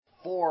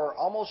For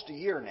almost a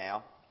year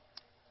now,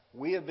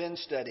 we have been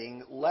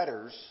studying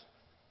letters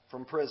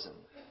from prison.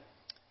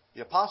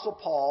 The Apostle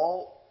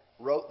Paul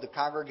wrote the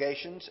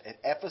congregations at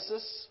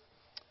Ephesus,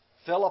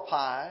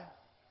 Philippi,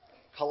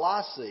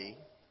 Colosse,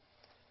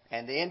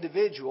 and the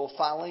individual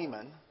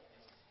Philemon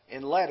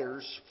in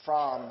letters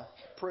from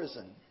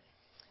prison.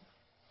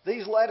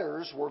 These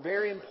letters were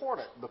very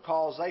important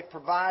because they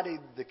provided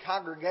the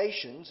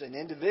congregations and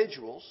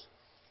individuals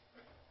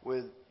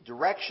with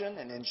direction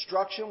and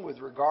instruction with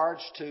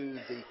regards to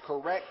the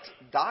correct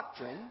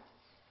doctrine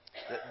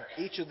that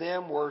each of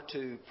them were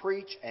to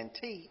preach and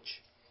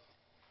teach,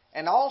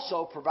 and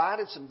also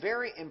provided some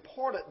very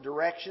important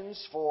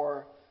directions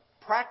for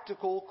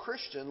practical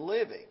Christian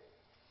living.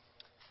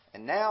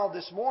 And now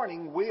this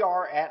morning we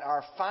are at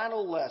our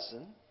final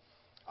lesson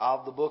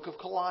of the book of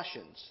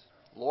Colossians.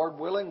 Lord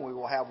willing, we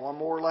will have one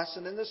more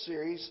lesson in the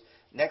series.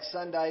 Next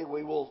Sunday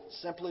we will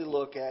simply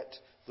look at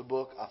the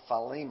book of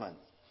Philemon.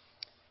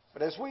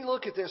 But as we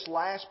look at this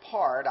last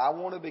part, I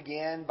want to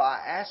begin by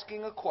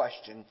asking a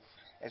question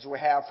as we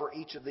have for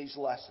each of these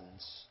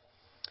lessons.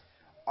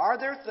 Are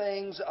there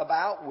things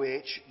about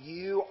which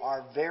you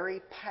are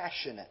very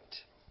passionate?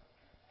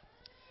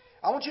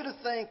 I want you to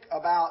think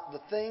about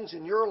the things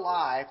in your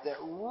life that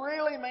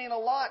really mean a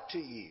lot to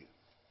you.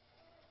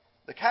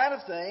 The kind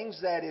of things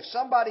that if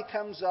somebody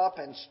comes up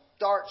and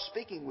starts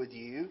speaking with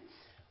you,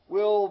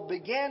 will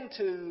begin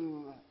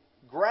to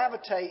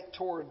gravitate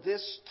toward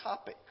this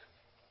topic.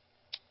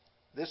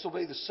 This will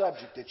be the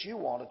subject that you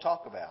want to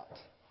talk about.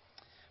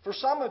 For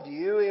some of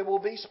you, it will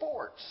be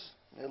sports.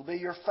 It'll be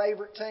your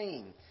favorite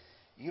team.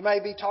 You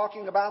may be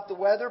talking about the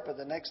weather, but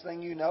the next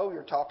thing you know,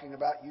 you're talking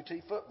about UT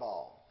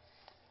football.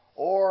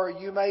 Or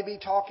you may be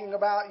talking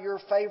about your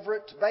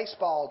favorite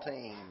baseball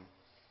team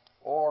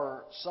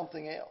or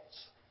something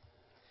else.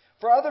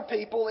 For other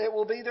people, it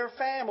will be their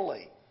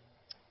family.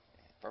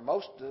 For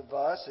most of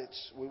us,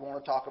 we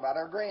want to talk about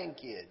our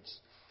grandkids.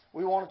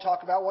 We want to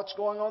talk about what's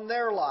going on in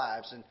their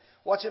lives and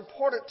what's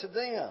important to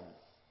them.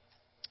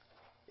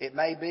 It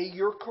may be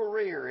your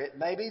career. It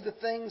may be the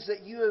things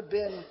that you have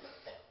been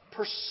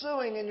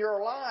pursuing in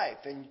your life.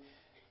 And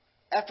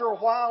after a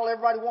while,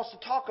 everybody wants to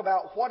talk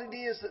about what it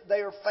is that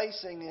they are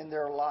facing in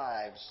their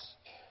lives.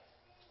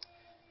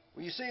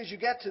 Well, you see, as you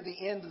get to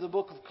the end of the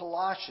book of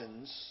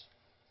Colossians,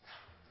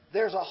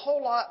 there's a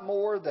whole lot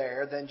more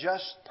there than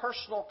just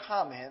personal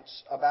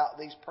comments about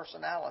these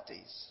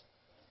personalities.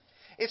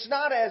 It's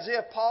not as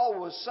if Paul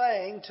was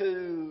saying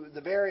to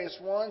the various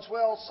ones,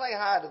 well, say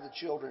hi to the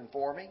children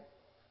for me.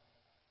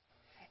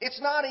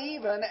 It's not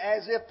even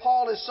as if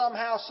Paul is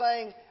somehow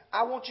saying,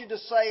 I want you to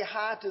say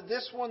hi to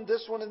this one, and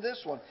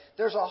this one.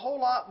 There's a whole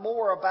lot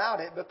more about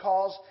it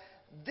because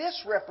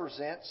this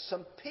represents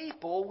some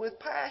people with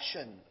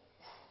passion.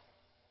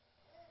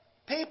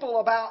 People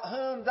about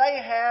whom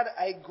they had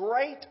a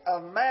great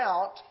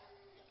amount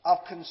of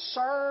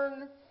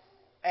concern,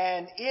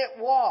 and it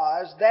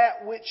was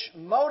that which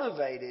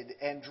motivated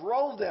and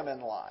drove them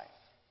in life.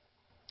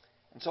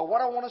 And so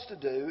what I want us to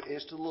do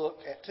is to look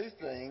at two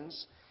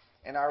things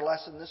in our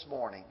lesson this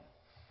morning.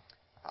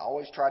 I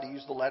always try to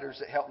use the letters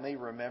that help me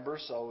remember,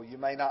 so you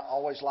may not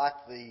always like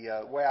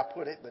the way I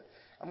put it, but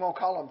I'm going to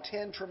call them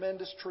 10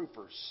 tremendous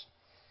troopers.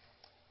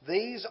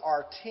 These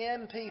are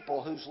 10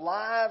 people whose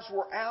lives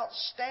were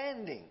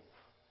outstanding.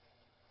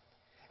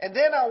 And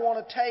then I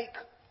want to take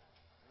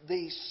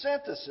the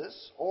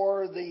synthesis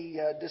or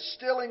the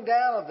distilling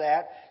down of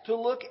that to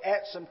look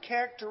at some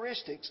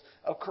characteristics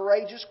of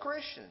courageous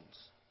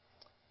Christians.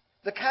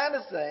 The kind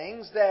of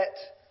things that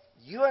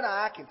you and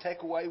I can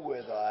take away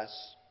with us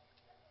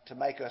to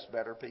make us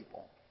better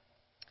people.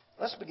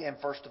 Let's begin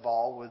first of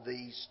all with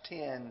these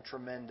 10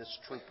 tremendous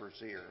troopers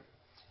here.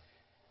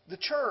 The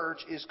church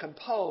is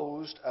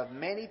composed of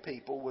many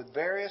people with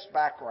various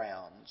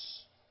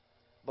backgrounds,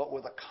 but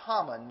with a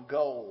common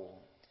goal.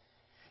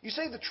 You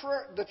see,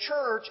 the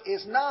church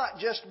is not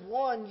just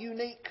one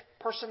unique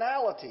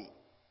personality.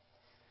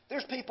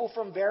 There's people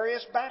from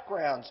various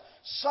backgrounds.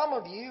 Some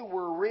of you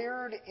were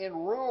reared in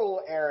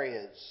rural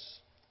areas.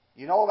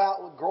 You know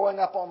about growing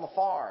up on the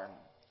farm.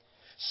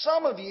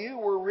 Some of you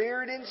were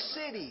reared in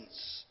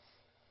cities,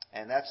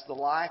 and that's the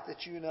life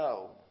that you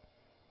know.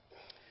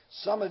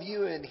 Some of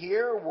you in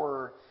here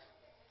were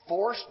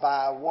forced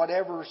by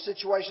whatever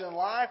situation in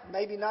life,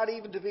 maybe not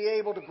even to be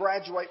able to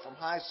graduate from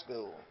high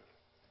school.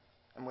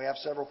 And we have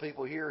several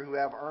people here who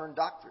have earned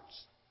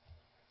doctorates.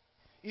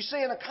 You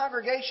see, in a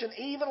congregation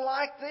even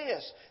like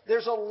this,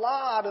 there's a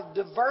lot of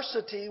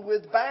diversity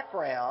with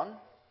background,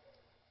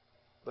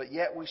 but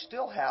yet we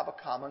still have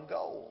a common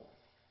goal.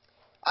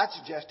 I'd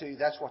suggest to you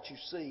that's what you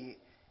see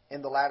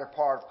in the latter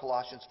part of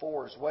Colossians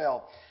 4 as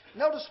well.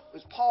 Notice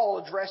as Paul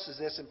addresses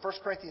this in 1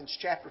 Corinthians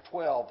chapter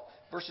 12,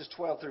 verses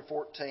 12 through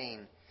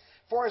 14.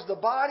 For as the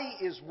body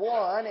is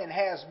one and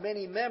has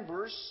many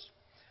members,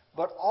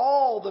 but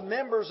all the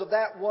members of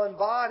that one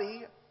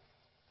body,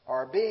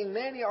 or being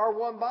many, are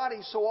one body,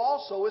 so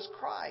also is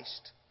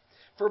Christ.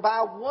 For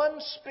by one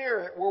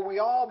Spirit were we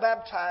all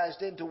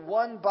baptized into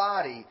one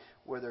body,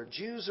 whether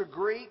Jews or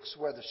Greeks,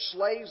 whether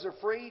slaves or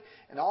free,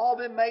 and all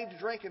been made to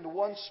drink into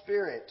one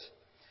Spirit.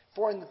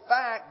 For in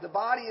fact, the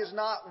body is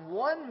not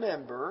one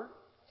member,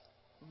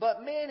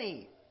 but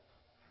many.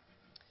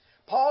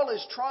 Paul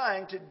is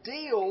trying to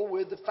deal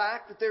with the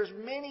fact that there's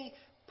many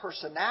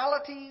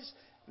personalities,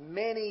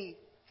 many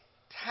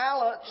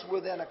talents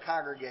within a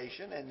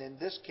congregation, and in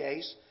this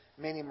case,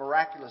 many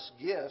miraculous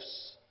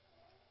gifts.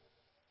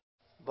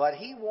 But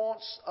he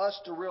wants us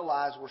to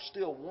realize we're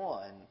still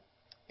one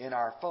in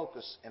our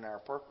focus and our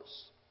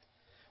purpose.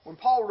 When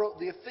Paul wrote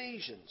the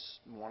Ephesians,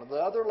 one of the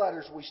other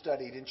letters we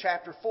studied, in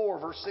chapter 4,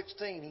 verse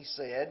 16, he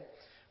said,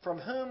 "From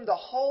whom the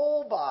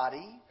whole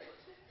body,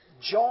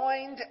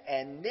 joined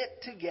and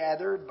knit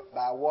together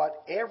by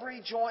what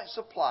every joint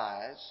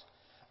supplies,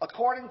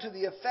 according to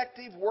the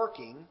effective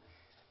working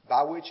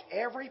by which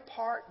every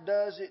part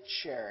does its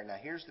share." Now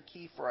here's the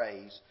key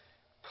phrase: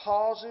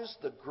 causes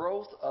the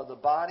growth of the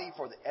body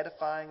for the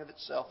edifying of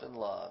itself in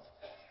love.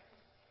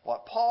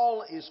 What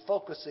Paul is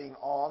focusing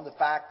on, the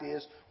fact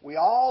is, we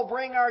all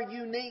bring our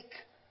unique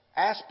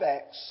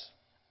aspects,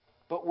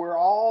 but we're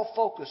all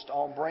focused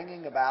on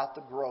bringing about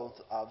the growth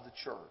of the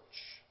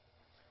church.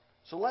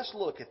 So let's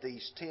look at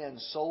these 10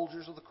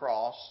 soldiers of the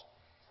cross,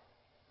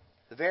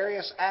 the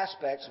various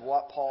aspects of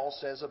what Paul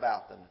says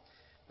about them.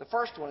 The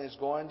first one is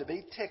going to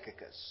be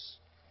Tychicus.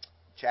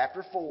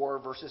 Chapter 4,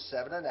 verses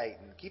 7 and 8.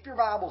 And keep your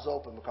Bibles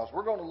open because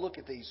we're going to look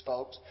at these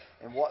folks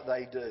and what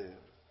they do.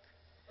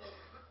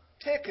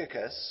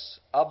 Tychicus,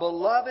 a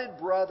beloved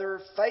brother,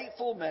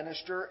 faithful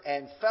minister,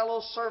 and fellow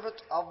servant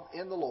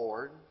in the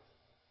Lord,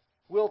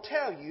 will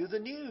tell you the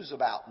news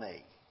about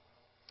me.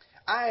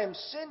 I am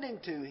sending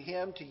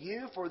him to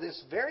you for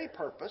this very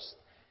purpose,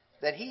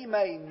 that he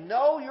may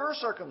know your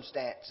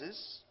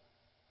circumstances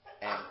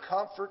and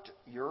comfort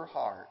your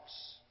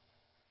hearts.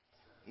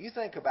 You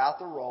think about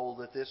the role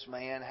that this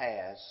man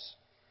has.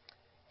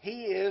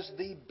 He is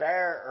the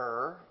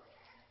bearer.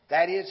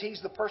 That is,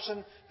 he's the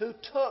person who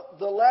took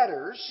the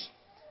letters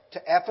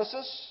to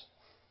Ephesus,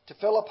 to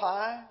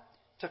Philippi,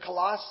 to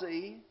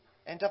Colosse,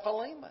 and to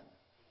Philemon.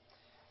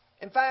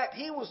 In fact,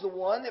 he was the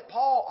one that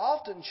Paul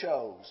often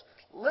chose.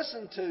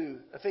 Listen to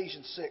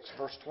Ephesians 6,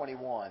 verse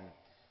 21.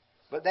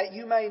 "But that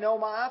you may know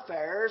my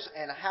affairs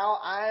and how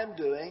I am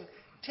doing,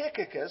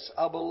 Tychicus,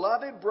 a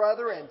beloved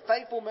brother and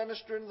faithful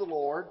minister in the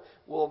Lord,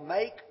 will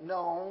make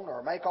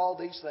all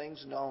these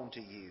things known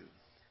to you."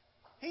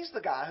 He's the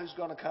guy who's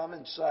going to come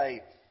and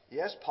say,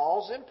 yes,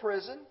 Paul's in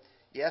prison.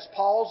 Yes,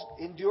 Paul's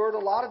endured a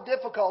lot of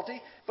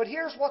difficulty, but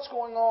here's what's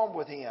going on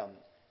with him.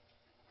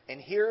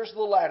 And here's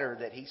the letter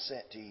that he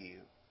sent to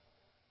you.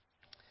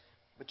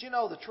 But you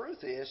know, the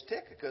truth is,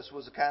 Tychicus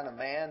was the kind of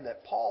man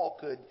that Paul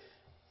could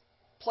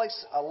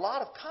place a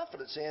lot of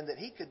confidence in, that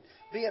he could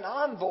be an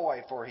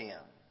envoy for him.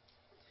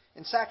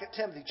 In 2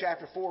 Timothy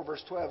chapter 4,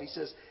 verse 12, he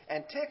says,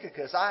 "And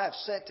Tychicus I have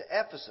sent to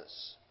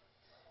Ephesus."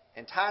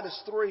 In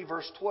Titus 3,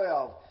 verse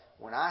 12,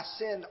 "When I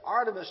send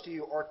Artemis to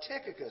you, or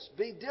Tychicus,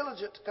 be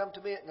diligent to come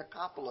to me at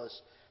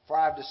Nicopolis, for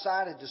I have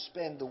decided to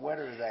spend the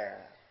winter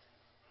there."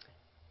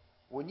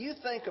 When you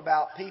think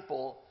about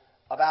people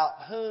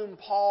about whom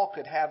Paul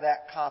could have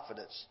that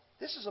confidence,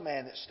 this is a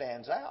man that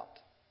stands out.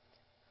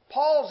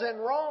 Paul's in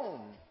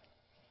Rome.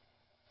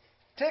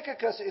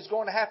 Tychicus is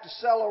going to have to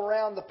sail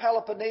around the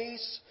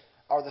Peloponnese,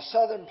 or the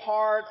southern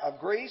part of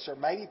Greece, or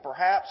maybe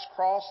perhaps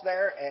cross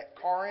there at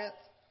Corinth,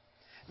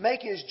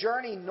 make his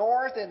journey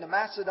north into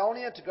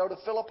Macedonia to go to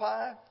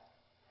Philippi.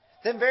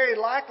 Then very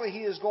likely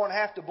he is going to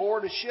have to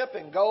board a ship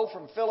and go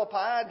from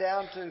Philippi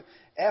down to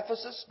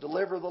Ephesus,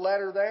 deliver the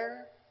letter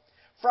there.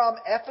 From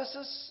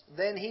Ephesus,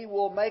 then he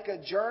will make a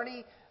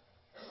journey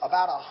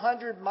about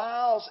 100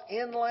 miles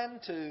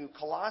inland to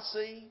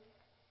Colosse.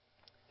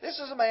 This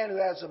is a man who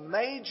has a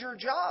major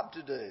job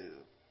to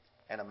do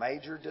and a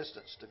major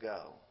distance to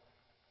go.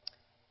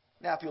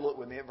 Now, if you look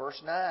with me at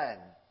verse 9.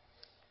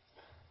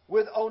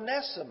 "With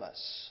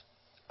Onesimus,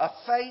 a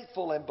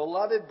faithful and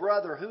beloved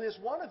brother who is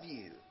one of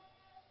you,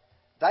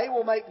 they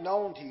will make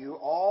known to you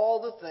all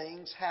the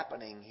things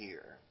happening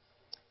here."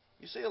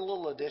 You see a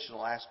little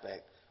additional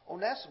aspect.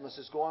 Onesimus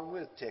is going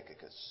with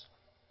Tychicus.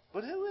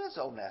 But who is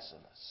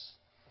Onesimus?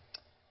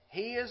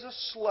 He is a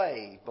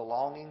slave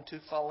belonging to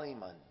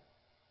Philemon.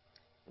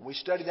 When we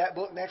study that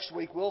book next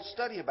week, we'll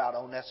study about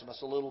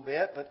Onesimus a little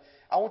bit, but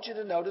I want you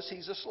to notice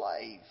he's a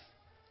slave.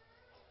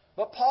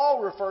 But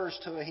Paul refers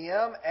to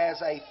him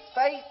as a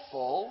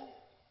faithful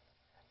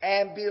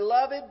and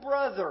beloved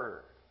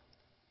brother.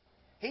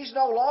 He's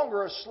no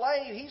longer a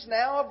slave. He's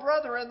now a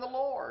brother in the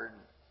Lord.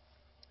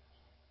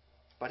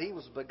 But he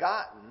was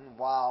begotten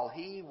while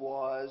he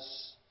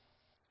was,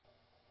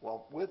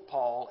 with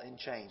Paul in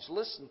chains.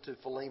 Listen to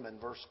Philemon,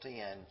 verse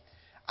 10.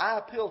 "I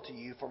appeal to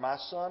you for my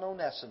son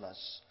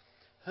Onesimus,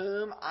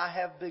 whom I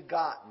have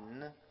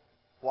begotten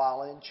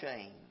while in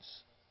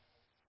chains."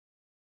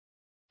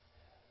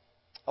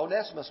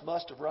 Onesimus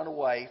must have run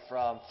away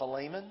from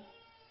Philemon.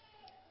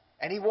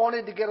 And he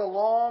wanted to get a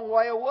long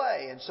way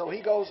away. And so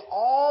he goes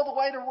all the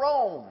way to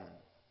Rome.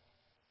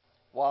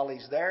 While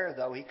he's there,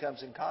 though, he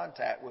comes in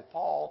contact with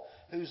Paul,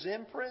 who's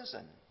in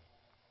prison.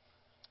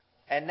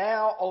 And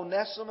now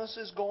Onesimus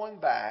is going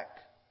back,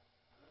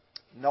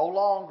 no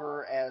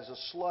longer as a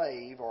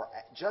slave or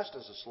just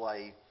as a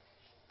slave,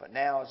 but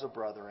now as a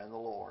brother in the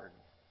Lord.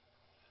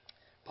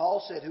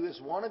 Paul said, who is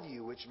one of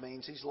you, which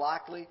means he's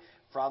likely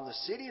from the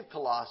city of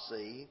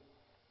Colosse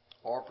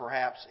or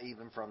perhaps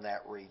even from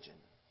that region.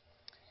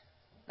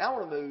 Now I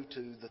want to move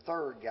to the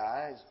third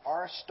guy, is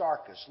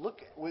Aristarchus.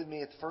 Look with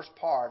me at the first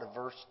part of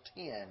verse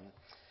 10.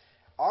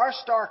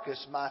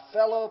 Aristarchus, my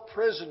fellow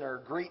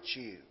prisoner, greets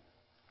you.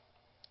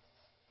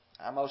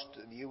 Now, most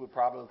of you would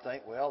probably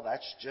think, well,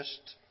 that's just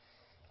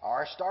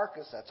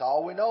Aristarchus. That's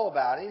all we know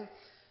about him.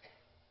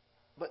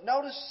 But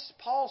notice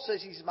Paul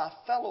says he's my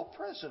fellow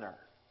prisoner.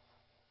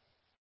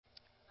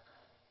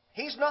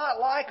 He's not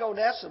like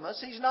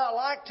Onesimus. He's not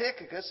like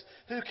Tychicus,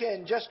 who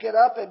can just get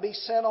up and be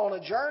sent on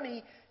a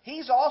journey.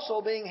 He's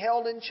also being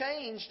held in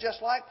chains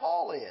just like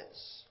Paul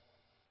is.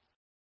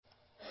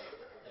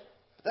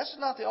 But this is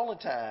not the only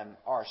time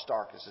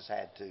Aristarchus has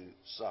had to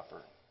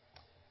suffer.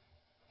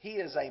 He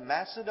is a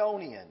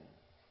Macedonian.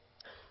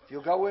 If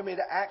you'll go with me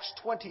to Acts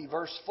 20,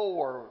 verse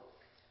 4,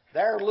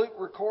 there Luke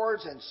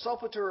records, and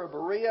Sopater of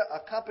Berea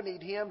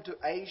accompanied him to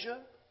Asia.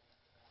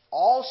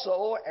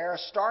 Also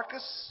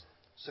Aristarchus,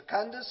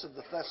 Secundus of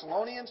the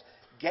Thessalonians,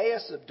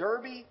 Gaius of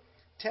Derbe,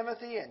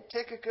 Timothy and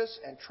Tychicus,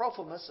 and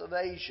Trophimus of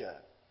Asia.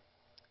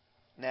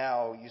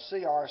 Now, you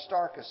see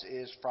Aristarchus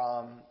is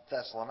from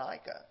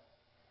Thessalonica.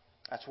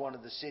 That's one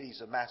of the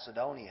cities of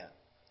Macedonia.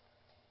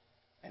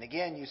 And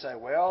again, you say,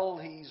 well,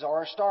 he's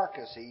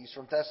Aristarchus. He's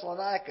from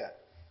Thessalonica.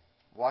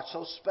 What's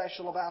so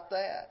special about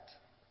that?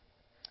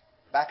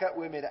 Back up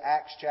with me to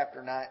Acts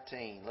chapter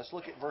 19. Let's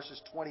look at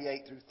verses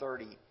 28 through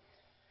 30.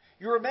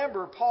 You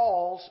remember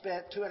Paul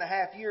spent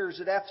 2.5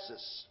 years at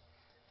Ephesus.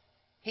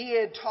 He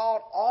had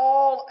taught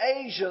all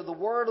Asia the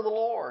word of the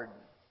Lord.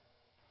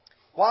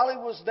 While he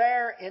was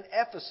there in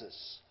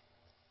Ephesus,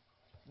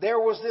 there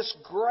was this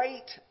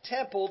great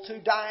temple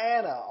to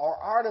Diana or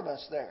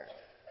Artemis there.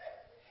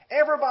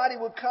 Everybody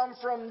would come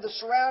from the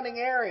surrounding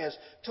areas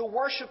to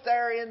worship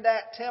there in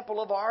that temple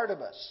of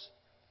Artemis.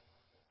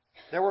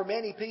 There were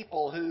many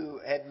people who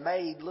had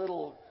made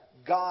little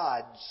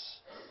gods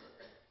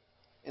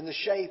in the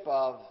shape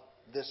of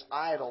this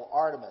idol,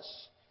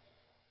 Artemis.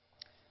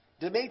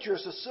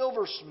 Demetrius, a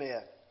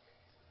silversmith,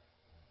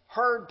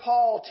 heard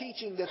Paul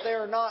teaching that they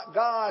are not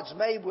gods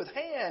made with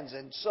hands,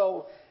 and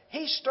so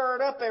he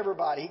stirred up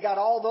everybody. He got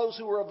all those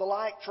who were of the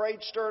like trade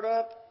stirred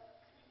up.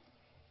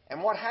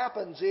 And what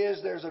happens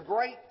is there's a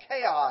great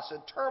chaos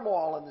and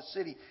turmoil in the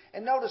city.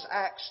 And notice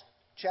Acts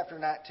chapter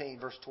 19,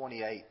 verse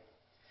 28.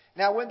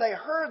 Now when they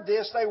heard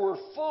this, they were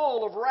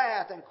full of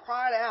wrath and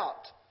cried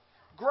out,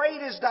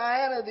 "Great is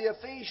Diana of the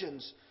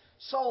Ephesians."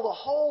 So the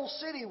whole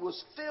city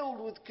was filled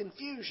with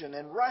confusion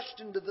and rushed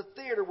into the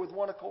theater with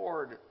one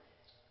accord.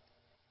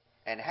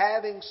 And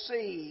having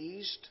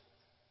seized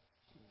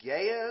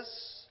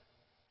Gaius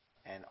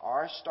and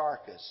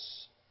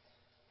Aristarchus,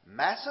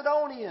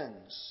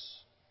 Macedonians,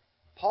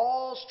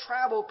 Paul's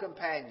travel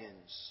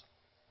companions,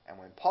 and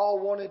when Paul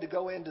wanted to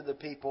go into the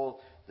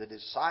people, the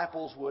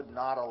disciples would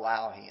not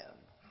allow him.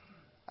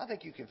 I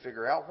think you can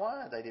figure out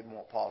why they didn't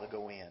want Paul to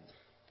go in.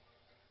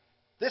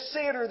 This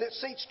theater that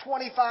seats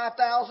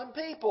 25,000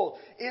 people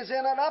is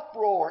in an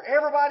uproar.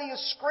 Everybody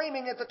is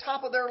screaming at the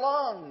top of their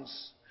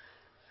lungs.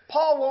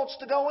 Paul wants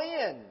to go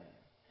in.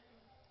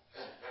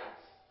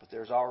 But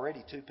there's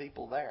already 2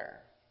 people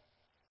there.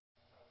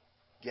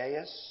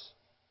 Gaius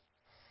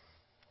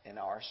and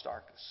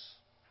Aristarchus.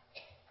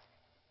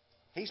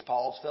 He's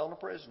Paul's fellow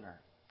prisoner.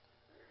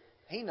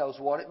 He knows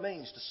what it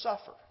means to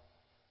suffer,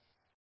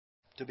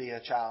 to be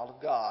a child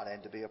of God,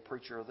 and to be a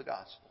preacher of the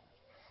gospel.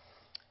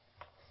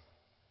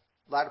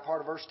 Latter part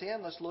of verse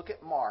 10, let's look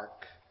at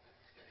Mark.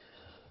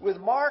 With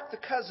Mark, the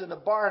cousin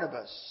of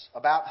Barnabas,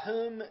 about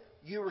whom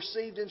you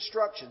received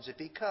instructions, if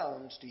he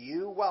comes to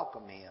you,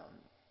 welcome him.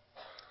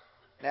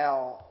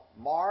 Now,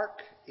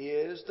 Mark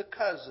is the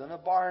cousin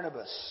of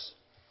Barnabas.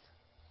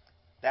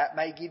 That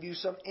may give you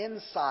some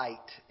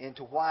insight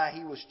into why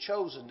he was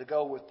chosen to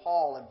go with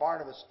Paul and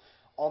Barnabas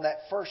on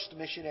that first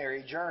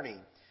missionary journey.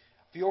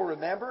 If you'll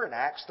remember, in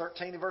Acts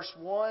 13 and verse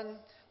 1,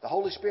 the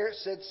Holy Spirit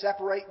said,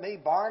 "Separate me,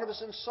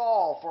 Barnabas and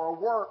Saul, for a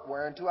work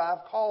whereunto I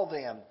have called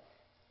them."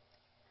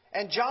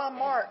 And John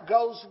Mark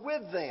goes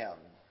with them.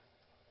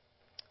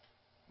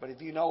 But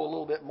if you know a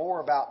little bit more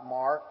about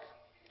Mark,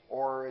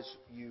 or as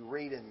you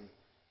read in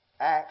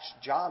Acts,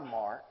 John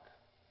Mark,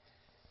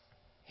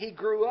 he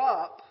grew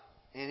up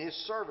in his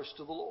service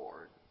to the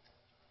Lord.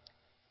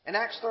 In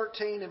Acts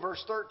 13 and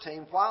verse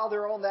 13, while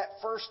they're on that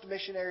first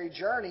missionary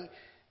journey,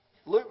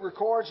 Luke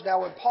records,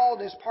 now when Paul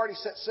and his party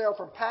set sail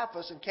from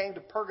Paphos and came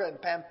to Perga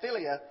and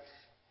Pamphylia,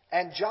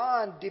 and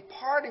John,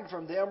 departing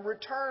from them,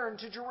 returned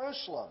to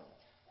Jerusalem.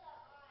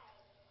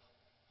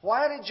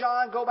 Why did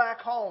John go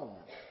back home?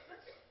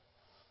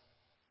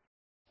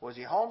 Was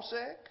he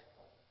homesick?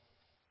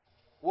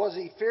 Was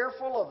he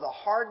fearful of the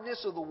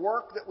hardness of the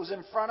work that was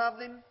in front of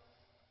him?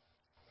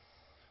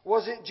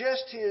 Was it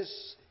just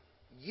his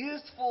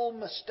youthful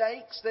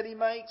mistakes that he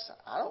makes?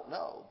 I don't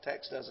know. The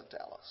text doesn't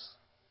tell us.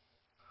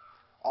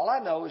 All I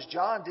know is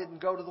John didn't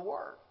go to the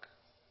work.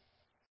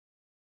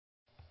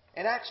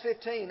 In Acts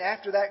 15,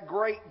 after that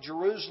great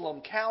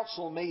Jerusalem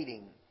council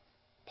meeting,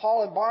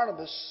 Paul and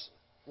Barnabas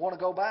want to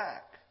go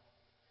back.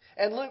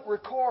 And Luke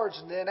records,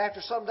 and then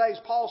after some days,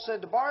 Paul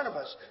said to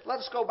Barnabas, "Let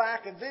us go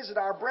back and visit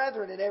our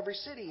brethren in every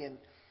city and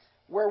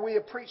where we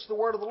have preached the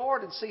word of the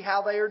Lord and see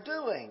how they are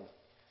doing."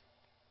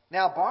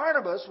 Now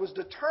Barnabas was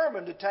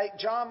determined to take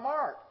John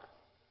Mark.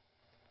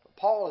 But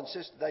Paul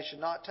insisted they should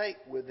not take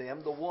with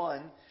them the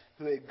one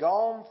who had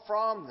gone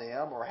from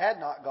them or had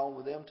not gone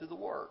with them to the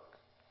work.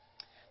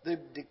 The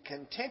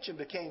contention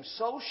became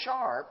so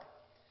sharp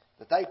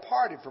that they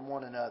parted from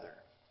one another.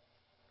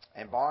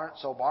 And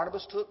so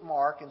Barnabas took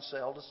Mark and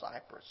sailed to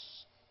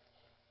Cyprus.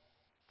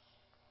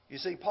 You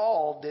see,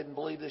 Paul didn't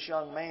believe this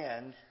young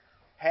man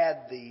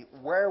had the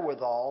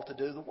wherewithal to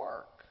do the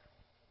work.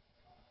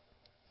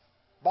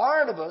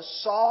 Barnabas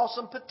saw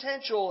some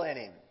potential in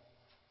him.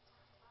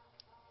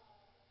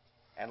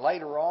 And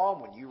later on,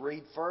 when you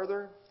read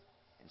further,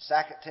 in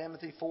 2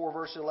 Timothy 4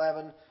 verse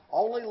 11,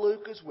 "Only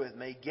Luke is with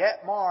me.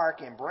 Get Mark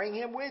and bring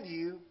him with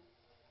you,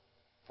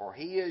 for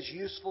he is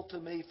useful to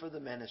me for the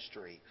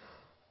ministry."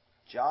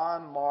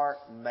 John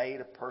Mark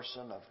made a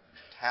person of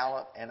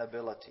talent and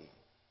ability.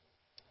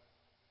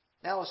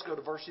 Now let's go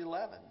to verse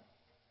 11.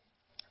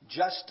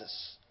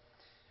 Justice.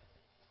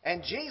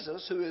 And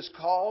Jesus, who is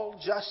called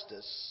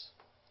Justice,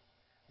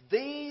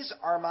 these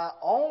are my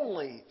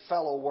only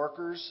fellow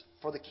workers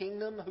for the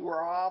kingdom who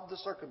are of the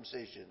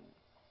circumcision.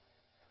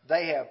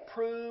 They have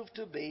proved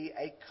to be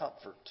a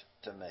comfort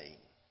to me.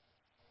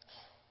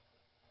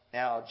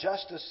 Now,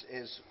 Justice,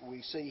 as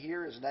we see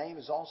here, his name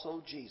is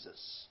also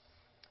Jesus,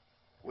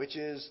 which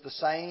is the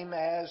same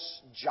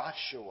as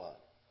Joshua,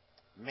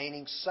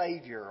 meaning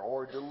Savior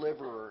or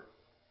Deliverer.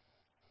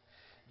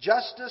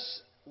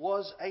 Justice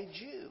was a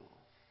Jew,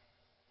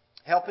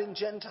 helping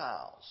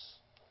Gentiles.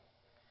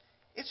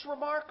 It's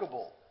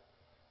remarkable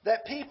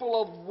that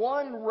people of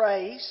one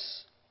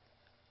race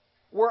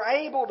were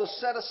able to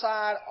set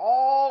aside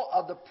all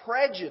of the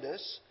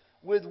prejudice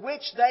with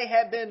which they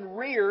had been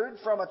reared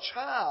from a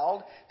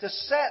child, to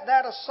set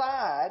that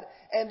aside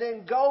and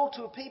then go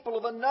to people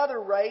of another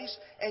race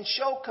and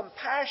show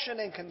compassion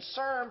and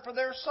concern for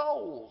their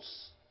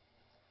souls.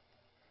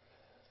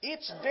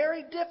 It's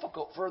very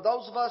difficult for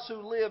those of us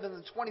who live in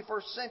the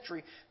 21st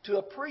century to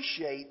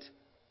appreciate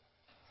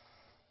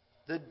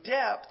the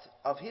depth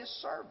of His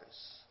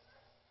service.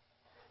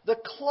 The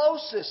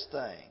closest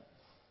thing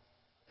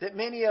that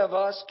many of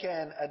us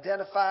can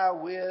identify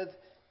with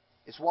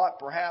is what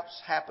perhaps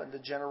happened a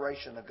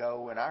generation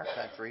ago in our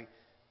country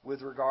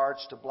with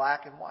regards to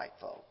black and white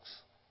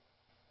folks.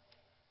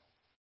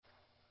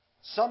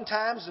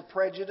 Sometimes the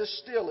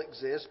prejudice still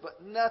exists,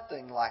 but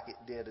nothing like it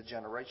did a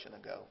generation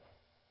ago.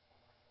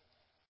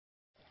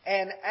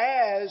 And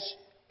as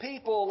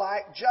people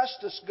like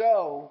Justice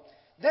go,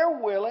 they're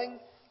willing,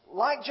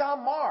 like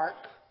John Mark,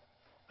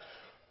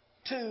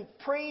 to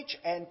preach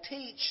and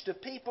teach to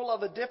people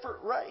of a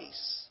different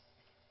race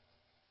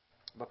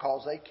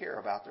because they care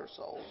about their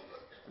souls.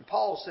 And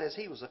Paul says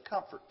he was a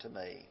comfort to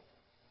me.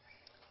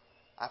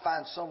 I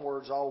find some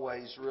words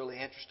always really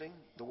interesting.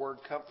 The word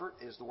comfort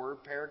is the word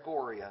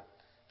paragoria,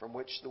 from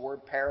which the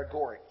word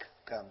paragoric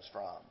comes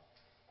from.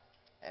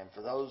 And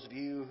for those of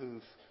you who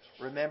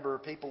remember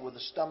people with a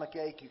stomach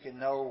ache, you can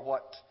know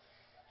what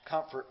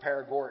comfort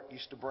paragoric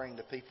used to bring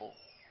to people.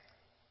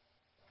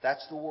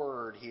 That's the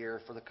word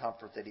here for the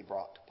comfort that he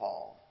brought to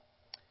Paul.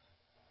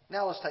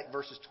 Now let's take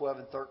verses 12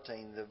 and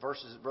 13, the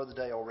verses that Brother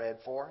Dale read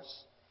for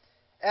us.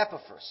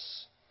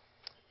 Epaphras.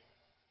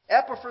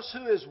 Epaphras,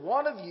 who is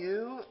one of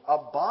you, a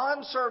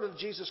bondservant of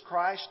Jesus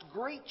Christ,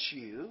 greets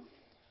you,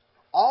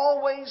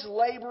 always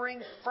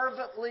laboring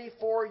fervently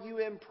for you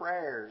in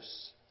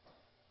prayers,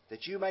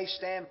 that you may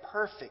stand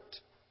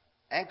perfect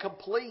and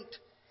complete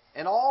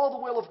in all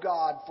the will of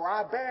God. For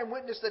I bear him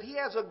witness that he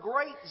has a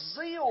great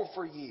zeal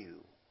for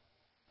you.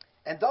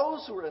 And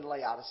those who are in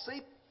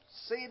Laodicea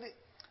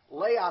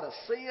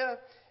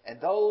and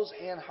those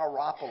in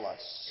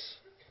Hierapolis.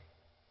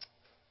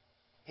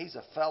 He's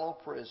a fellow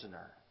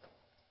prisoner.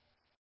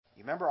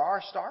 You remember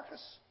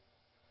Aristarchus?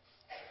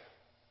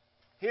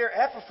 Here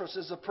Epaphras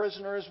is a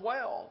prisoner as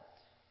well.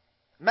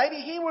 Maybe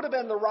he would have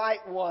been the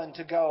right one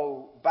to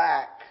go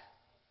back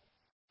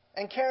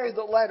and carry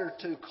the letter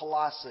to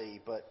Colosse,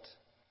 but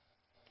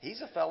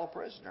he's a fellow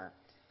prisoner.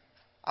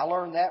 I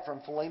learned that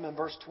from Philemon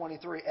verse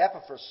 23.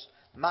 Epaphras,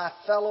 my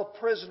fellow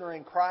prisoner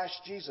in Christ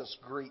Jesus,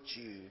 greets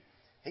you.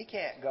 He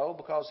can't go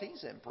because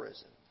he's in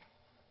prison.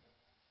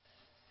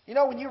 You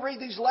know, when you read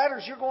these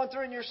letters, you're going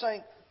through and you're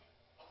saying,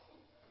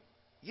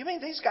 you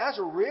mean these guys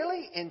are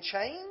really in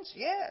chains?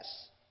 Yes.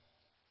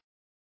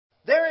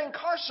 They're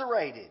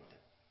incarcerated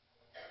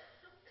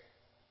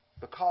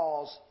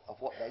because of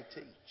what they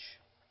teach.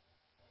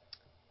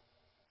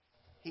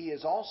 He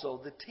is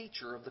also the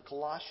teacher of the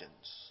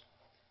Colossians.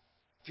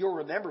 If you'll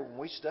remember, when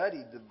we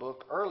studied the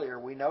book earlier,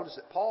 we noticed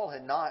that Paul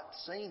had not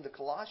seen the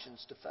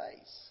Colossians to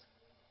face.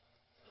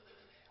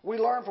 We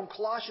learn from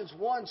Colossians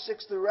 1,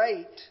 6 through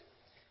 8,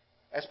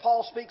 As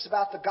Paul speaks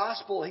about the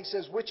gospel, he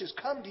says, which has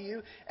come to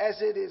you as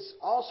it is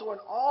also in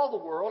all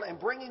the world, and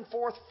bringing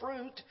forth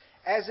fruit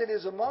as it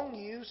is among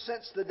you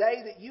since the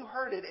day that you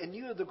heard it and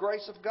knew of the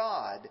grace of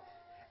God,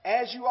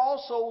 as you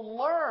also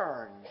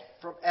learned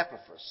from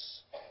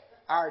Epaphras,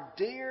 our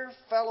dear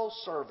fellow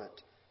servant,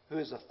 who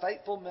is a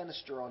faithful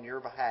minister on your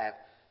behalf,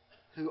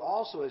 who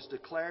also has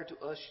declared to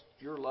us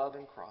your love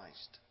in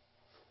Christ.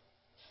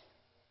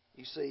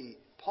 You see,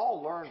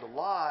 Paul learned a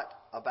lot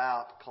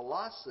about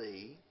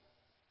Colosse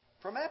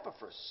from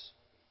Epaphras,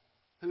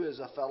 who is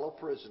a fellow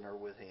prisoner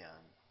with him.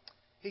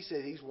 He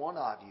said he's one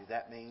of you.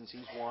 That means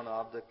he's one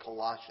of the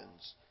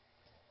Colossians.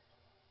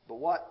 But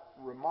what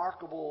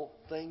remarkable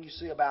thing you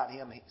see about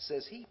him, he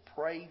says he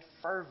prayed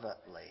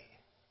fervently.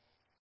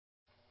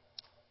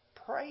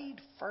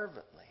 Prayed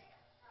fervently.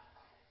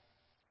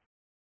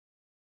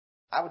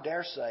 I would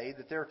dare say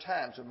that there are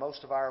times in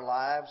most of our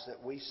lives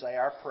that we say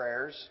our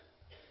prayers.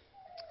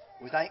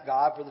 We thank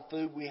God for the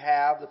food we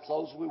have, the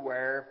clothes we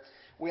wear.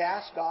 We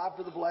ask God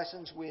for the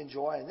blessings we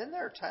enjoy. And then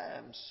there are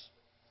times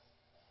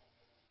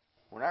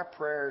when our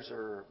prayers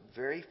are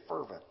very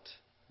fervent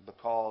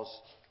because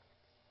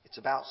it's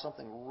about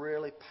something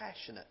really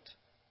passionate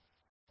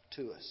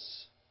to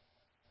us.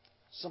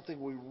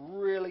 Something we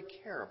really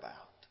care about.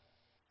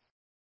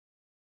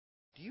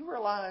 Do you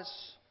realize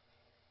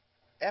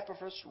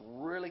Epaphras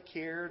really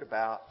cared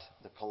about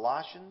the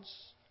Colossians?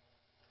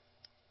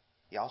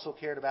 He also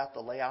cared about the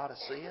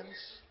Laodiceans.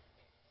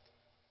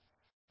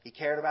 He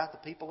cared about the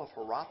people of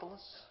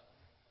Hierapolis.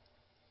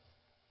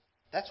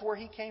 That's where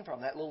he came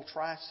from, that little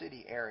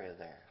Tri-City area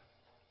there.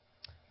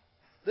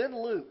 Then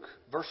Luke,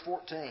 verse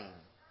 14.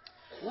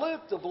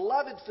 Luke, the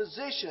beloved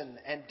physician,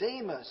 and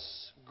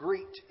Demas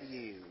greet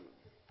you.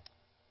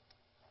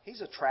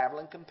 He's a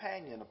traveling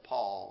companion of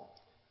Paul.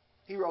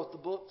 He wrote the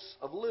books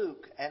of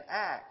Luke and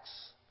Acts.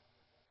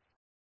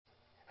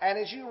 And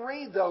as you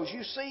read those,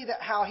 you see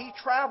that how he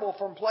traveled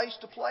from place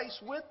to place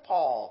with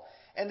Paul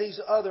and these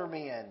other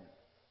men.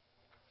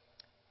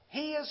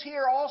 He is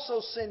here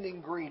also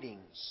sending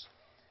greetings.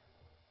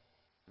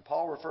 And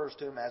Paul refers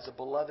to him as a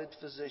beloved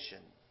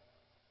physician.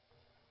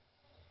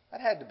 That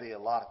had to be a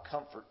lot of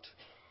comfort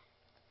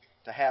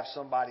to have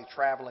somebody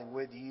traveling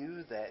with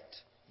you that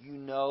you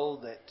know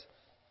that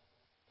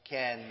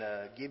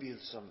can give you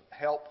some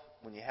help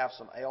when you have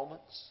some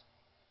ailments.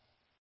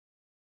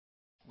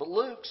 But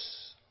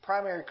Luke's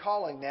primary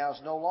calling now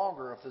is no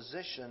longer a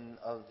physician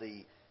of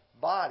the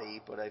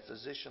body, but a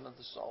physician of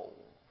the soul.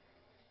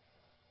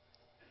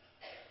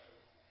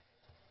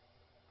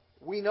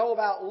 We know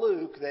about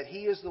Luke that he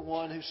is the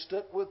one who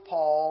stuck with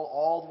Paul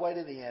all the way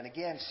to the end.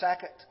 Again, 2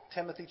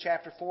 Timothy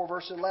chapter 4,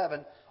 verse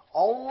 11,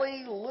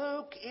 only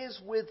Luke is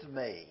with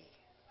me.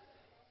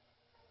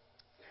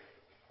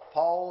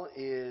 Paul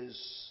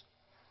is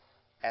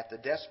at the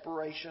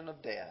desperation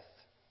of death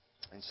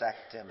in 2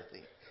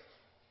 Timothy.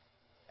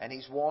 And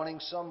he's wanting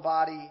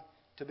somebody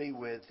to be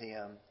with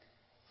him.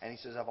 And he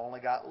says, I've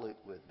only got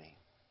Luke with me.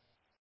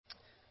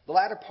 The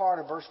latter part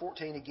of verse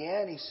 14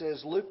 again, he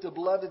says, Luke the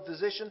beloved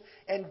physician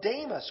and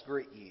Demas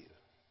greet you.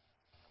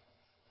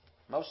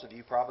 Most of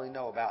you probably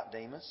know about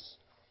Demas.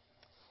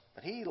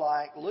 But he,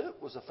 like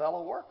Luke, was a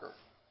fellow worker.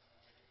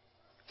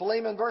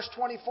 Philemon verse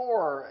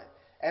 24,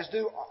 as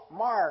do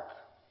Mark,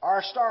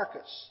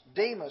 Aristarchus,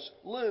 Demas,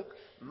 Luke,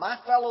 my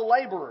fellow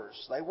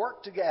laborers. They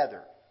worked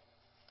together.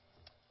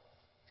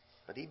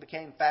 But he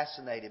became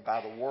fascinated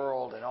by the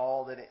world and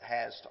all that it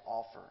has to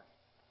offer.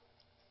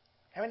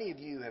 How many of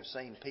you have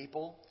seen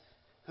people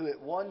who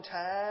at one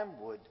time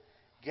would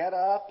get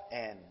up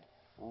and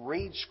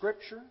read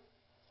Scripture,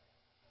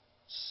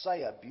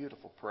 say a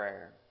beautiful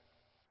prayer,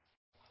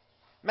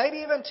 maybe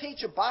even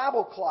teach a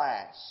Bible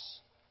class,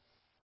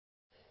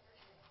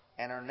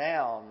 and are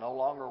now no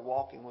longer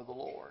walking with the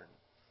Lord?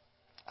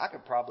 I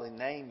could probably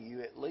name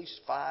you at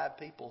least 5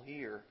 people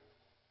here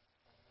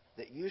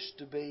that used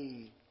to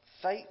be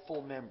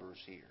faithful members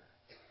here.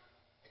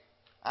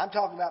 I'm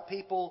talking about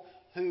people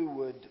who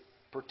would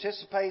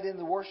participate in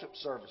the worship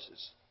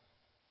services,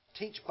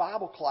 teach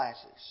Bible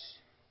classes,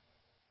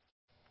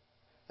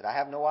 that I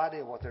have no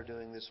idea what they're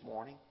doing this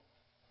morning,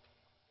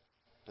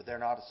 but they're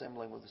not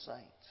assembling with the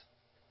saints.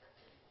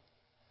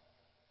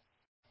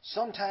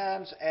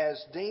 Sometimes,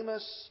 as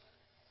Demas,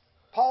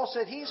 Paul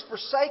said, he's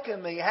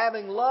forsaken me,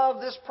 having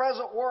loved this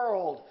present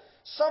world.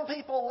 Some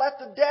people let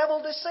the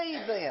devil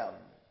deceive them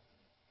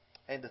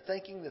into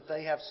thinking that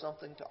they have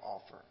something to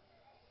offer.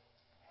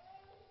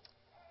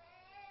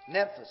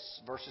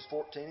 Nympphus, verses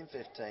 14 and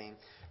 15.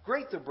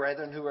 Greet the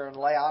brethren who are in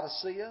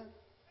Laodicea,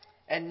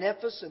 and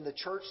Nympphus in the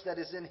church that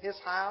is in his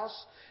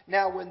house.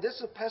 Now when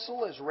this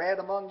epistle is read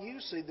among you,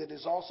 see that it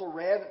is also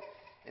read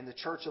in the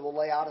church of the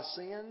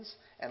Laodiceans,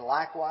 and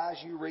likewise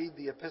you read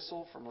the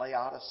epistle from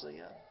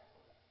Laodicea.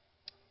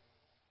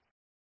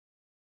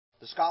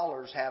 The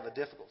scholars have a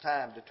difficult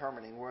time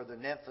determining whether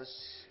Nympphus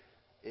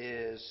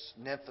is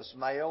Nympphus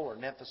male or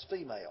Nympphus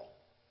female.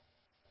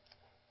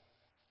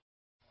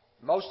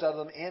 Most of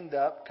them end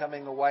up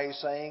coming away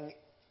saying,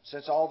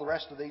 since all the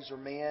rest of these are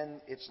men,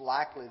 it's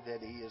likely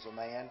that he is a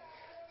man.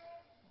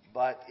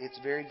 but it's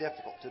very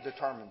difficult to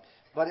determine.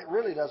 But it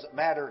really doesn't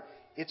matter.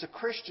 It's a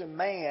Christian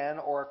man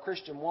or a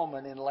Christian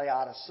woman in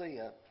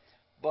Laodicea.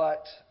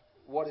 But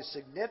what is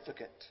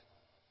significant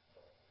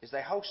is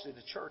they hosted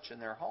a church in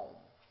their home.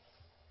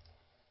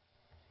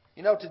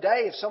 You know,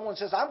 today if someone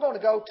says, I'm going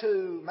to go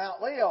to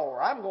Mount Leo,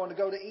 or I'm going to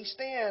go to East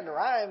End, or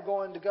I am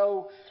going to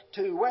go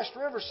to West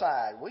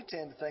Riverside, we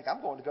tend to think,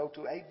 I'm going to go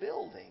to a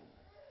building.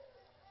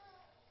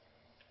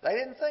 They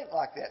didn't think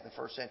like that in the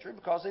first century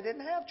because they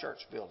didn't have church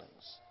buildings.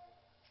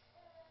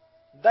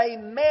 They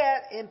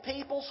met in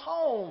people's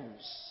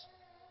homes.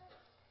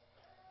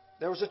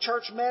 There was a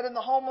church met in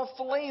the home of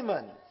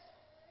Philemon.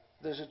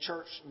 There's a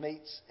church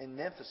meets in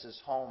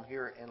Memphis' home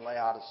here in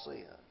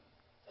Laodicea.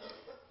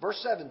 Verse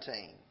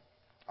 17,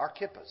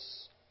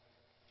 Archippus.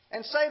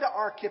 And say to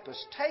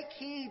Archippus, take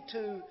heed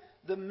to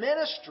the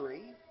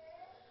ministry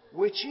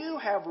which you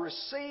have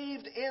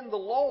received in the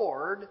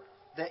Lord,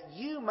 that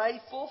you may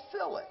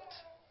fulfill it.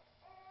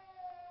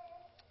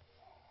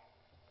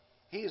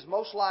 He is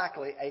most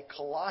likely a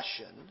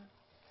Colossian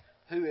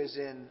who is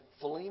in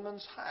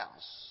Philemon's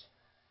house.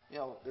 You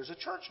know, there's a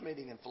church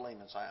meeting in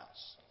Philemon's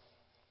house.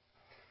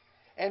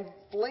 And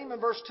Philemon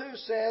verse 2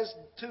 says,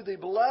 to the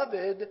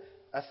beloved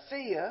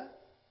Aphia,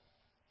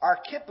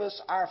 Archippus,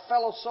 our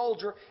fellow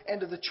soldier, and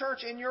to the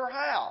church in your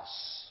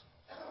house.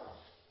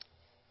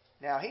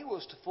 Now, he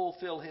was to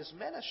fulfill his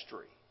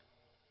ministry.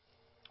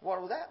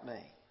 What would that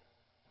mean?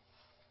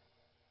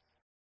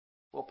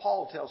 Well,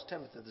 Paul tells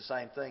Timothy the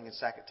same thing in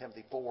 2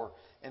 Timothy 4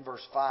 and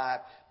verse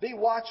 5. Be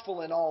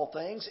watchful in all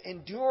things,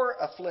 endure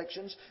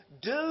afflictions,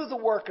 do the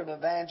work of an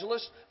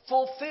evangelist,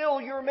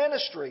 fulfill your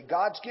ministry.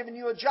 God's given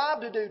you a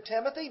job to do,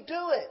 Timothy,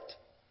 do it.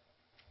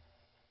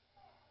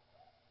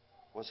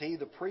 Was he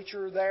the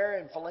preacher there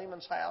in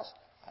Philemon's house?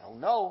 I don't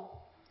know.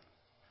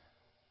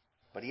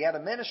 But he had a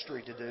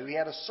ministry to do, he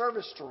had a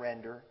service to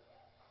render,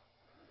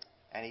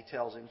 and he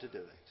tells him to do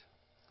it.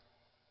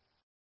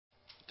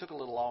 It took a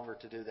little longer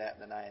to do that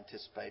than I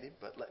anticipated,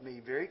 but let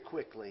me very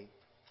quickly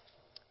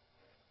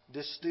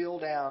distill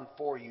down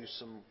for you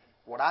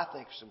what I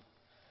think are some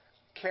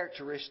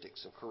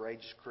characteristics of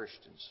courageous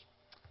Christians.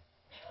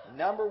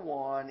 Number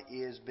one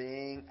is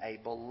being a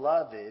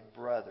beloved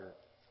brother.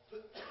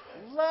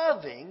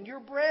 Loving your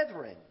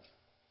brethren.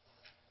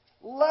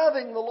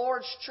 Loving the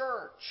Lord's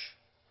church.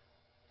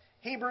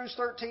 Hebrews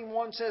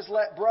 13:1 says,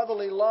 let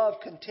brotherly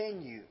love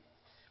continue.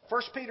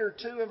 1 Peter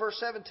 2 and verse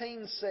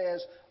 17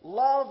 says,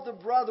 love the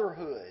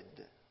brotherhood.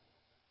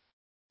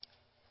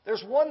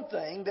 There's one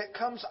thing that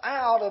comes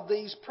out of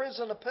these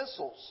prison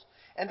epistles,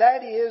 and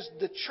that is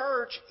the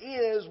church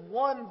is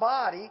one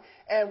body,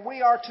 and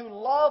we are to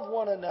love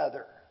one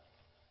another.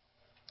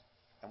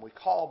 And we're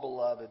called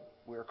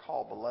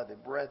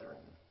beloved brethren.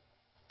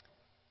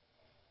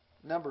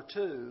 Number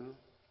two,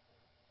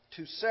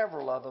 to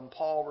several of them,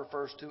 Paul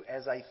refers to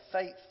as a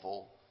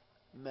faithful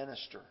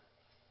minister.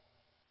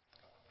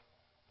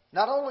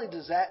 Not only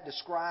does that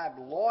describe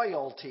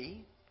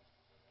loyalty,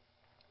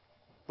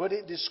 but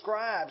it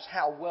describes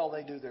how well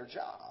they do their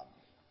job.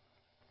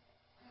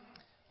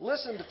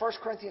 Listen to 1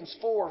 Corinthians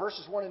 4,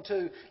 verses 1 and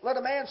 2. Let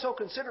a man so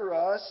consider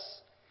us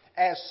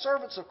as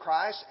servants of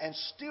Christ and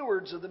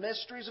stewards of the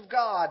mysteries of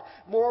God.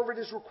 Moreover, it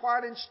is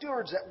required in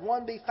stewards that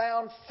one be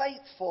found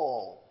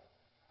faithful.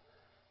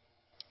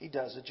 He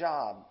does a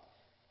job.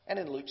 And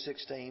in Luke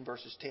 16,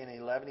 verses 10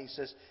 and 11, he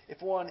says,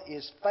 if one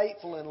is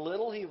faithful in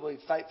little, he will be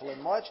faithful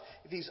in much.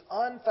 If he's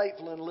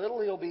unfaithful in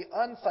little, he'll be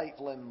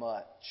unfaithful in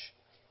much.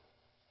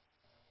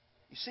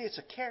 You see, it's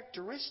a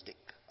characteristic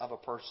of a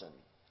person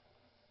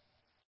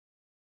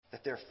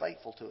that they're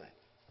faithful to it.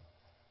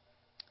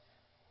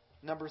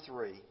 Number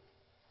three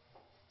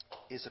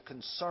is a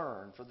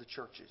concern for the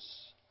churches.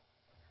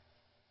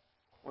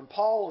 When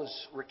Paul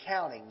is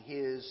recounting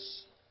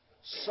his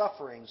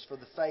sufferings for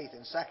the faith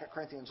in 2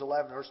 Corinthians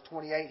 11, verse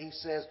 28, he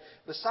says,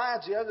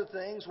 besides the other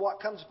things,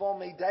 what comes upon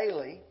me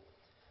daily,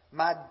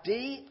 my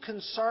deep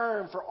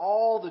concern for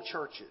all the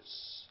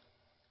churches.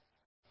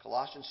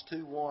 Colossians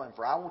 2:1,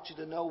 for I want you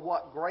to know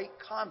what great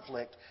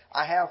conflict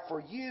I have for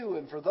you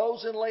and for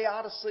those in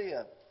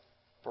Laodicea,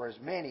 for as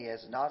many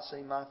as have not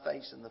seen my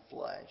face in the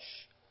flesh.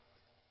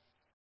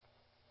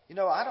 You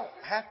know, I don't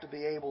have to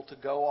be able to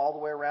go all the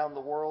way around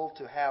the world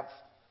to have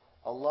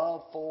a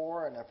love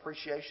for and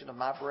appreciation of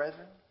my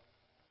brethren.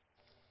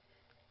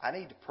 I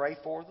need to pray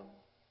for them.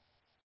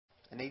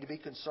 I need to be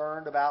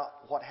concerned about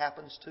what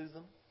happens to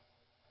them.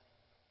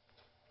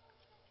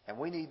 And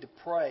we need to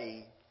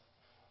pray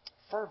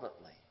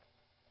fervently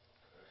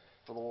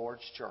for the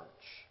Lord's church.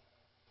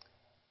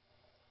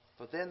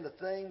 But then the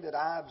thing that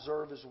I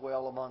observe as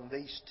well among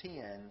these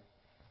 10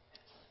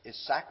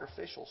 is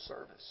sacrificial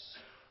service.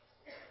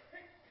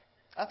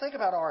 I think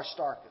about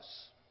Aristarchus.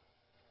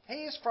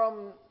 He's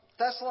from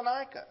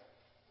Thessalonica.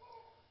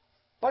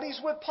 But he's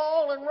with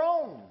Paul in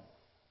Rome.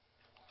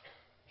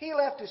 He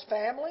left his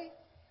family.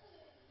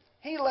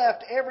 He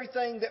left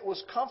everything that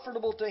was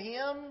comfortable to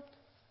him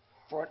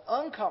for an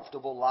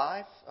uncomfortable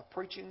life of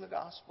preaching the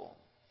gospel.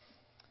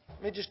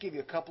 Let me just give you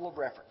a couple of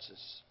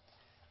references.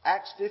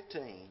 Acts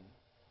 15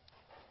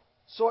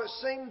 So it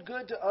seemed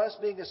good to us,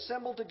 being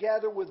assembled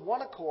together with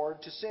one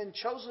accord, to send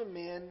chosen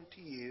men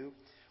to you,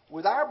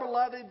 with our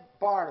beloved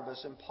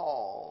Barnabas and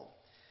Paul,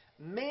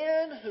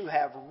 men who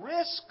have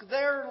risked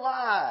their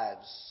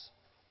lives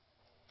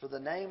for the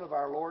name of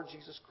our Lord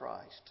Jesus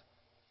Christ.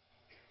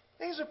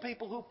 These are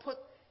people who put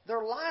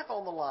their life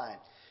on the line.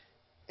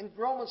 In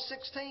Romans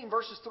 16,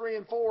 verses 3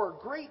 and 4,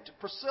 greet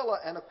Priscilla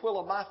and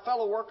Aquila, my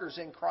fellow workers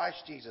in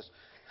Christ Jesus,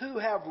 who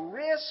have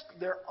risked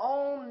their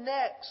own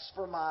necks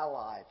for my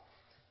life.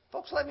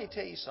 Folks, let me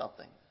tell you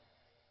something.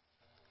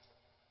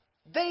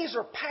 These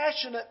are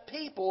passionate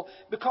people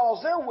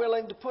because they're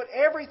willing to put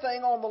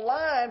everything on the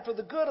line for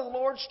the good of the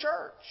Lord's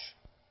church.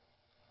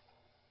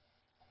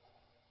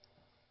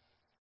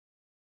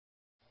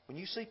 When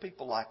you see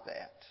people like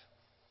that,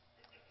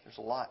 there's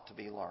a lot to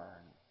be learned.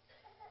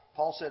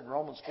 Paul said in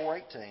Romans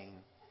 4:18,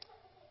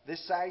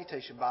 this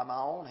salutation by my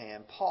own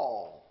hand,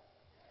 Paul,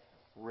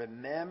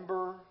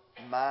 remember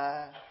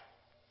my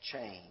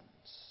chains.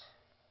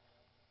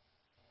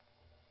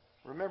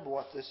 Remember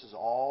what this is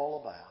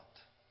all about.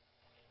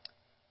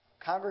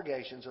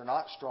 Congregations are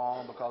not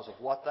strong because of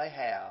what they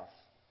have,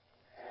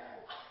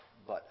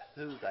 but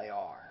who they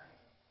are.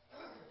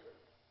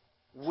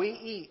 We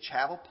each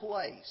have a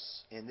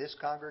place in this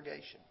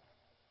congregation.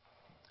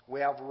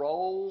 We have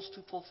roles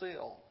to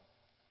fulfill.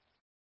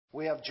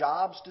 We have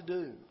jobs to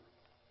do.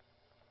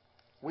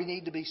 We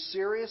need to be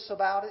serious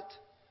about it.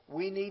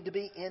 We need to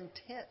be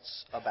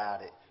intense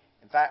about it.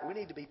 In fact, we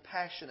need to be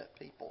passionate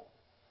people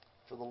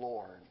for the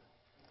Lord.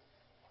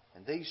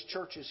 And these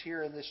churches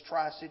here in this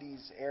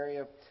Tri-Cities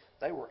area,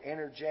 they were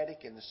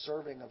energetic in the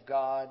serving of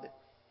God.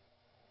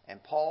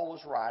 And Paul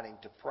was writing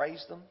to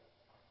praise them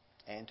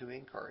and to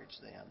encourage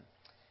them.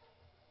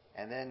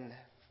 And then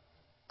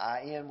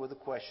I end with a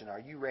question. Are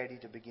you ready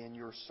to begin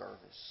your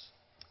service?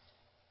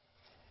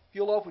 If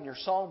you'll open your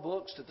song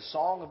books to the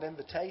Song of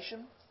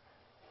Invitation,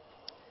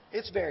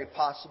 it's very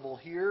possible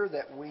here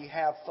that we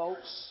have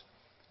folks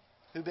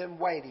who've been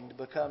waiting to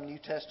become New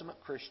Testament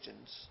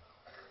Christians.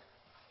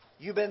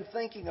 You've been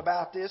thinking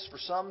about this for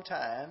some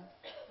time,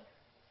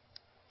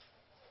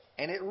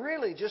 and it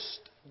really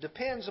just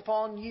depends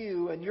upon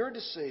you and your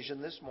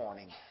decision this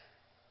morning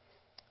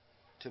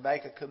to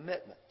make a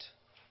commitment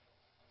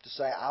to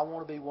say, I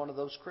want to be one of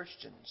those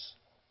Christians.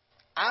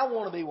 I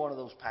want to be one of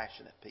those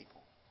passionate people.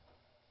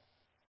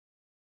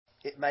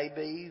 It may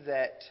be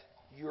that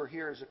you're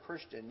here as a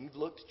Christian. You've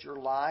looked at your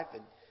life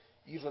and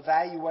you've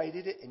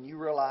evaluated it and you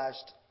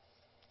realized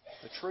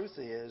the truth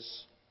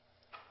is,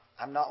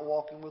 I'm not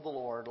walking with the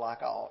Lord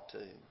like I ought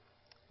to.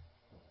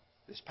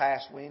 This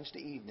past Wednesday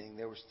evening,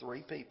 there was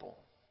 3 people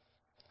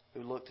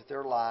who looked at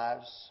their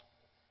lives,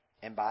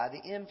 and by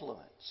the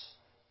influence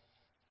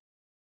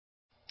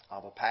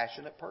of a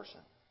passionate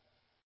person,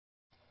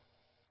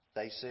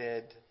 they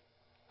said,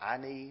 I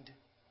need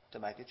to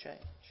make a change.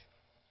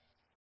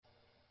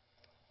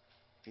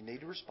 If you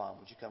need to respond,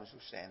 would you come as we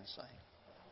stand and sing?